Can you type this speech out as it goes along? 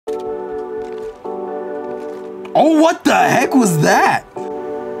Oh, what the heck was that?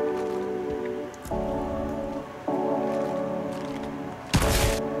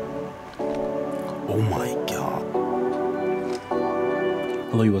 Oh my god.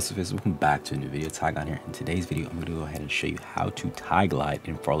 Hello, what's up, guys? Welcome back to a new video. Tigon here. In today's video, I'm going to go ahead and show you how to tie glide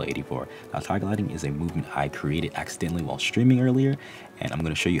in Farlight 84. Now, tie gliding is a movement I created accidentally while streaming earlier, and I'm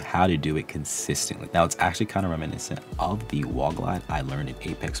going to show you how to do it consistently. Now, it's actually kind of reminiscent of the wall glide I learned in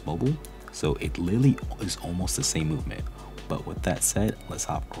Apex Mobile, so it literally is almost the same movement. But with that said, let's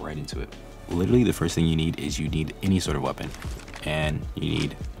hop right into it. Literally, the first thing you need is you need any sort of weapon, and you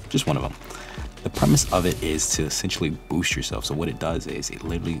need just one of them. The premise of it is to essentially boost yourself. So what it does is it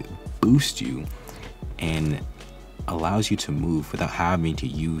literally boosts you and allows you to move without having to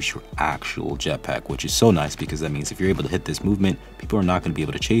use your actual jetpack, which is so nice because that means if you're able to hit this movement, people are not going to be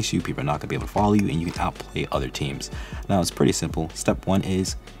able to chase you, people are not going to be able to follow you, and you can outplay other teams. Now, it's pretty simple. Step one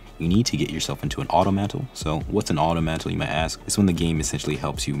is you need to get yourself into an auto mantle. So what's an auto mantle, you might ask? It's when the game essentially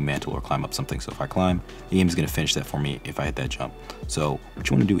helps you mantle or climb up something. So if I climb, the game is going to finish that for me if I hit that jump. So what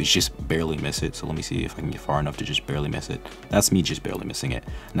you want to do is just barely miss it. So let me see if I can get far enough to just barely miss it. That's me just barely missing it.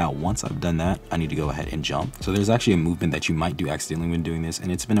 Now, once I've done that, I need to go ahead and jump. So there's actually a movement that you might do accidentally when doing this,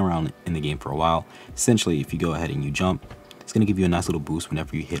 and it's been around in the game for a while. Essentially, if you go ahead and you jump, it's going to give you a nice little boost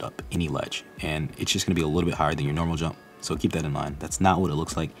whenever you hit up any ledge, and it's just going to be a little bit higher than your normal jump. So keep that in mind. That's not what it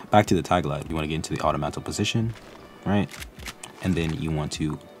looks like. Back to the tie glide. You want to get into the auto mantle position, right? And then you want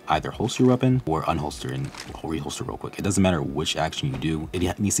to either holster your weapon or unholster and reholster real quick. It doesn't matter which action you do.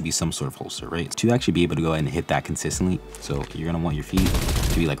 It needs to be some sort of holster, right? To actually be able to go ahead and hit that consistently, so you're going to want your feet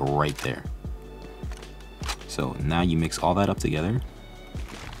to be like right there. So now you mix all that up together.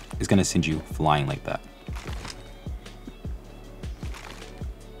 It's going to send you flying like that.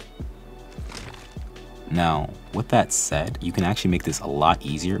 Now, with that said, you can actually make this a lot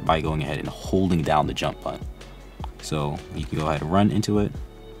easier by going ahead and holding down the jump button. So you can go ahead and run into it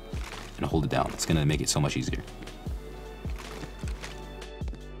and hold it down. It's gonna make it so much easier.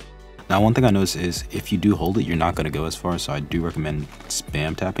 Now, one thing I noticed is if you do hold it, you're not gonna go as far. So I do recommend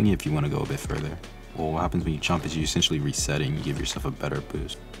spam tapping it if you wanna go a bit further. Well, what happens when you jump is you essentially reset it and you give yourself a better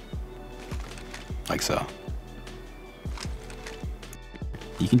boost. Like so.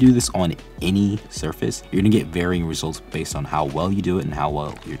 You can do this on any surface. You're gonna get varying results based on how well you do it and how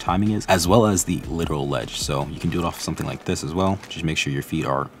well your timing is, as well as the literal ledge. So you can do it off something like this as well. Just make sure your feet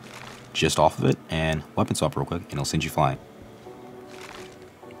are just off of it, and weapon swap real quick and it'll send you flying.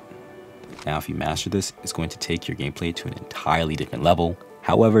 Now, if you master this, it's going to take your gameplay to an entirely different level.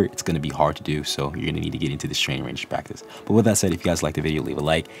 However, it's going to be hard to do, so you're going to need to get into this training range to practice. But with that said, if you guys liked the video, leave a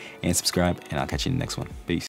like and subscribe, and I'll catch you in the next one. Peace.